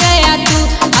भर गया तू,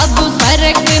 अब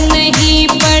फर्क नहीं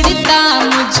पड़ता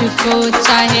मुझको,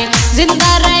 चाहे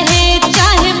जिंदा रहे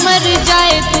चाहे मर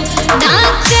जाए तू। ना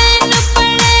चैन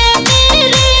पड़े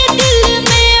मेरे दिल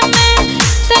में, मैं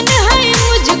तन्हाई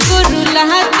मुझको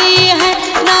रुलाती है,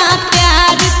 ना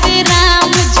प्यार तेरा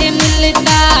मुझे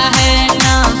मिलता है,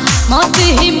 ना मौत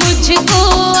ही मुझको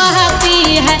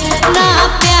आती है, ना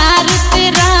प्यार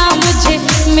तेरा मुझे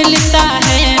मिलता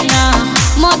है, ना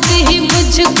मौत ही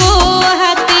मुझको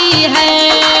आती है।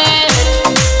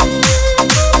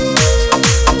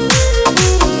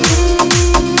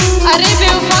 अरे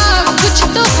बेवफा कुछ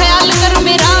तो ख्याल कर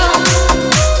मेरा।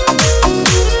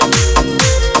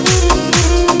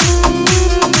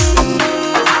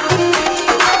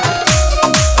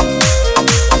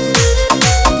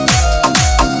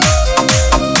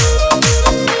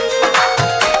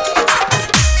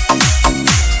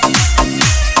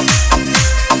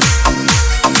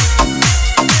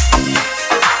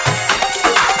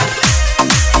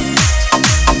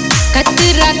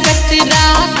 कतरा कतरा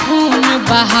खून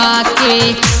बहा के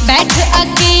बैठ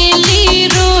अकेली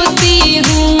रोती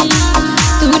हूँ,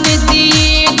 तूने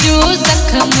दिए जो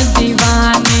जख्म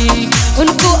दीवाने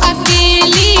उनको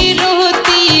अकेली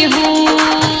रोती हूँ।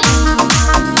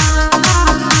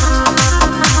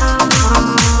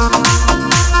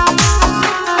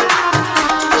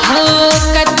 हो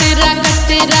कतरा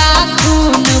कतरा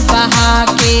खून बहा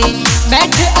के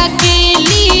बैठ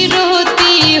अकेली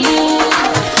रोती हूँ,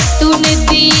 तूने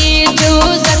दिए जो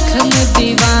जख्म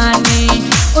दीवाने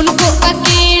उनको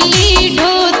अकेली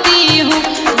ढोती हूँ।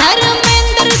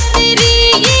 धर्मेंद्र तेरी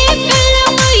ये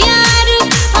फिल्म यार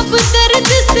अब दर्द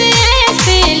से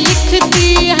ऐसे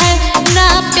लिखती है, ना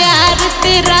प्यार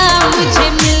तेरा मुझे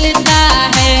मिलता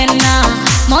है, ना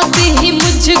मौत ही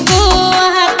मुझको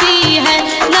आती है,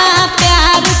 ना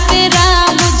प्यार तेरा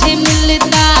मुझे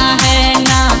मिलता है,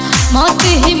 ना मौत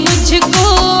ही मुझको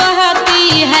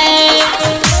आती है।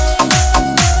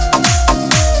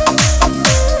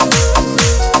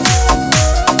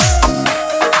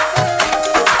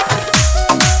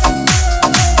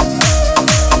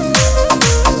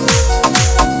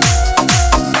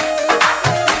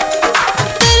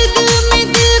 दर्द में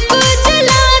दिल को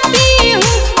जलाती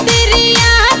हूँ, तेरी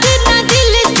याद ना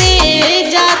दिल से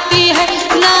जाती है,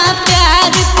 ना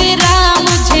प्यार तेरा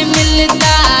मुझे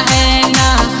मिलता है, ना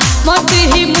मौत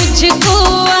ही मुझको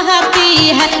आती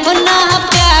है, और ना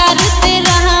प्यार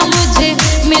तेरा मुझे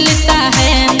मिलता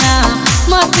है, ना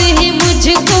मौत ही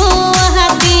मुझको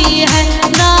आती है,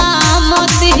 ना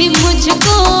मौत ही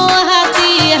मुझको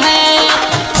आती है।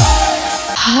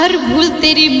 हर भूल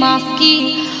तेरी माफ की,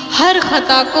 हर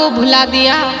खता को भुला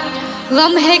दिया,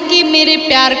 गम है कि मेरे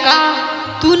प्यार का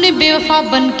तूने बेवफा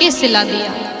बनके सिला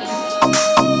दिया।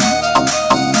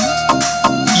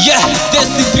 यह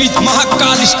देसी ब्रिज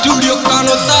महाकाल स्टूडियो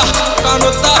कानोता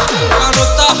कानोता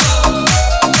कानोता।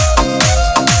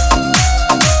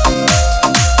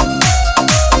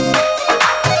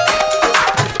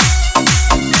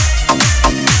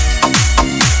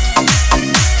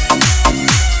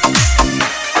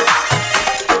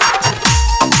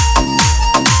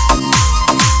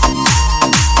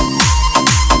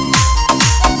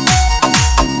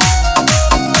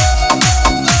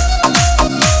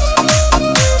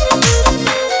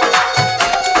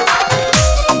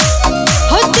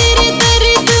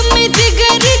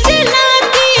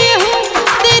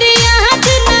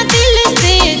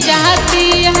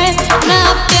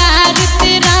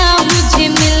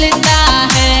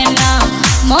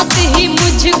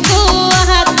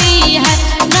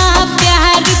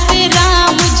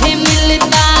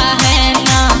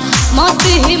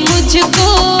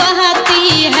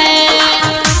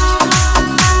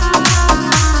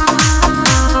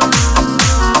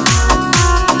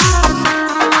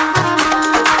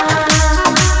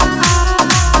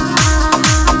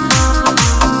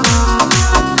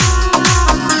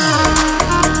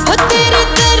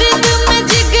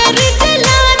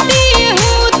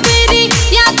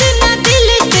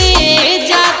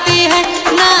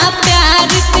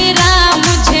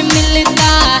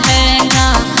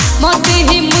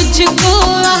 मुझको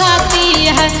आती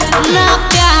है, ना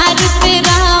प्यार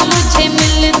तेरा मुझे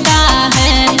मिलता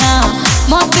है, ना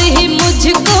मौत ही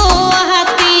मुझको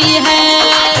आती है।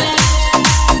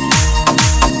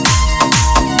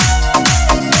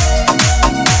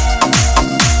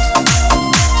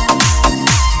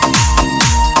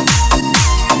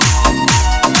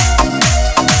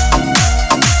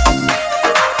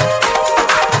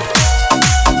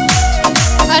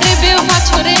 अरे बेवफा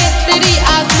छोरे, तेरी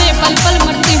याद में पल पल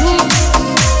मरती हूँ।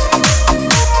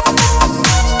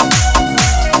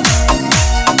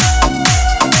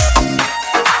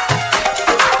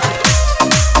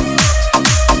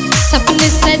 सपने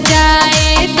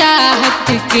सजाए चाहत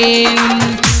के,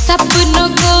 सपनों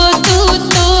को तू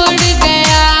तोड़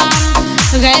गया,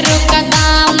 गैरों का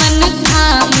दामन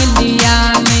थाम लिया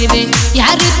मेरे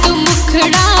यार, तू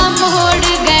मुखड़ा मोड़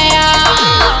गया।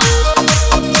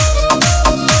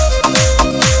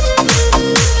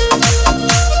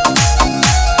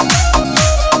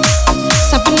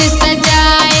 सपने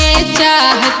सजाए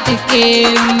चाहत के,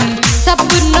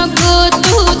 सपनों को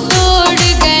तू तोड़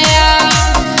गया,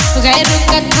 गैरों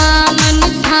का दामन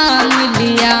थाम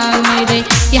लिया मेरे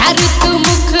यार, तू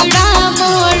मुखड़ा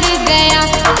मोड़ गया।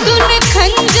 तूने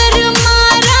खंजर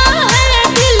मारा है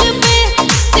दिल पे,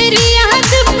 तेरी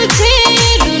याद मुझे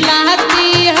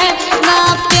रुलाती है, ना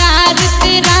प्यार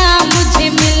तेरा मुझे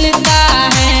मिलता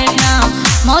है, ना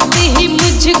मौत ही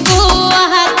मुझको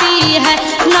आती है,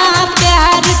 ना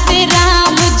प्यार तेरा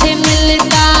मुझे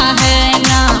मिलता है,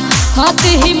 ना मौत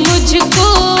ही मुझको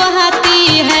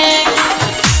आती है।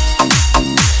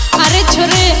 अरे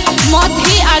छोरे, मौत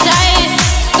ही आ जाए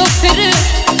तो फिर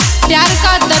प्यार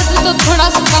का दर्द तो थोड़ा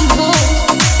सा कम हो,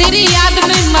 तेरी याद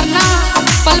में मरना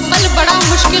पल पल बड़ा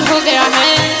मुश्किल हो गया है।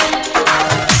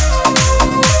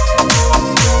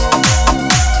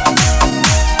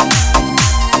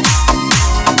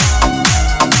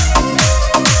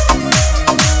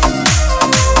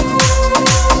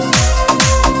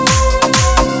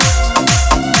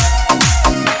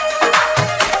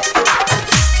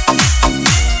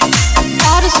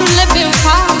 और सुन ले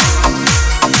बेवफा,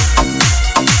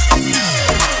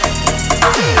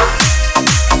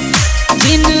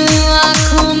 जिन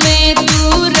आँखों में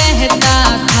तू रहता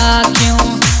था क्यों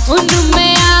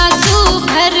उनमें आंसू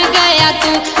भर गया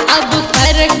तू, अब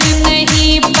फर्क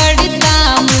नहीं पड़ता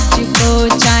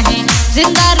मुझको, चाहे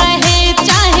जिंदा रहे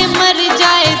चाहे मर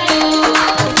जाए तू।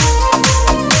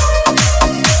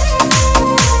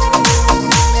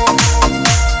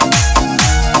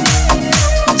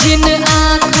 जिन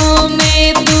आँखों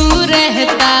में तू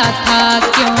रहता था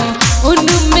क्यों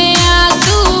उनमें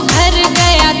आंसू भर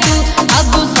गया तू,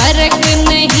 अब फर्क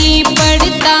नहीं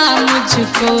पड़ता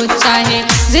मुझको, चाहे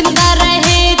जिंदा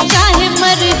रहे चाहे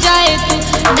मर जाए तू।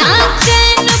 ना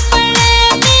चैन पड़े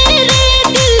मेरे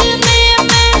दिल में,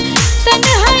 मैं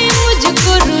तन्हाई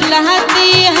मुझको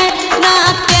रुलाती है, ना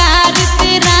प्यार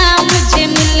तेरा मुझे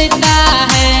मिलता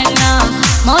है, ना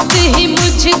मौत ही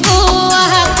मुझको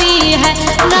आती है,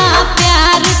 ना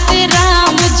प्यार तेरा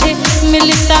मुझे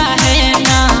मिलता है,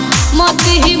 ना मौत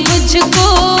ही मुझको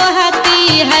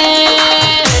आती है।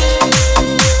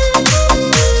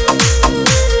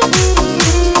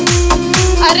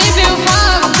 अरे बेवफा,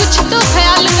 कुछ तो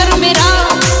ख्याल कर मेरा।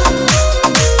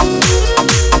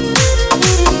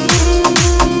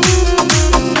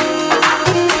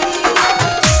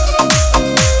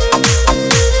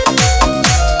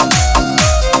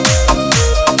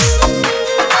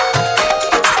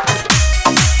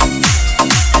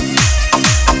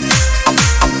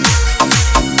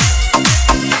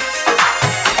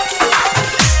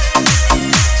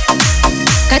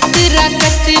 कतरा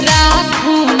कतरा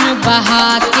खून बहा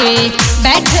के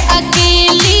बैठ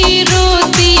अकेली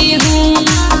रोती हूँ,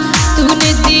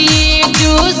 तूने दिए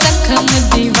जो जख्म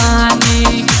दीवाने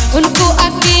उनको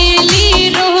अकेली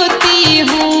रोती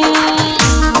हूँ।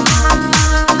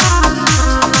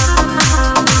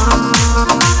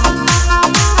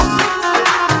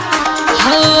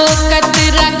 हो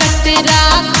कतरा कतरा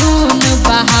खून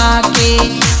बहा के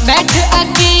बैठ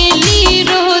अकेली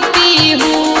रोती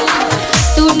हूँ,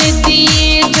 तूने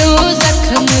दिए जो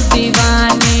जख्म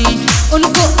दीवाने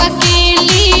उनको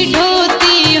अकेली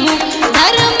ढोती हूँ।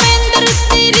 धर्मेंद्र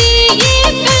तेरी ये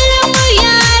फिल्म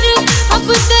यार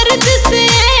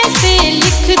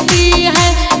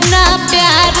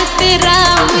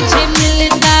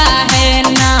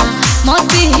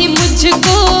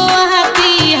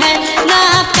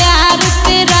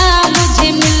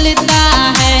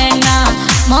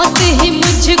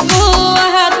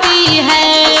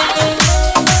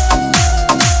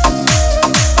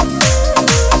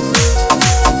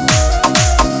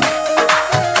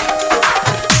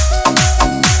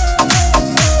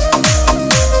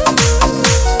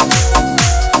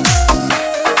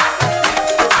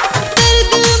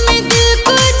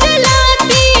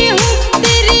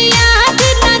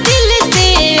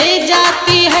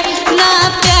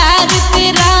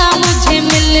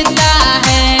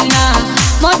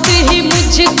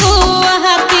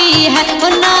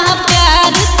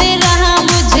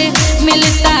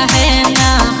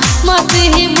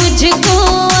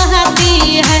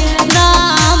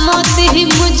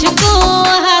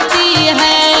मुझको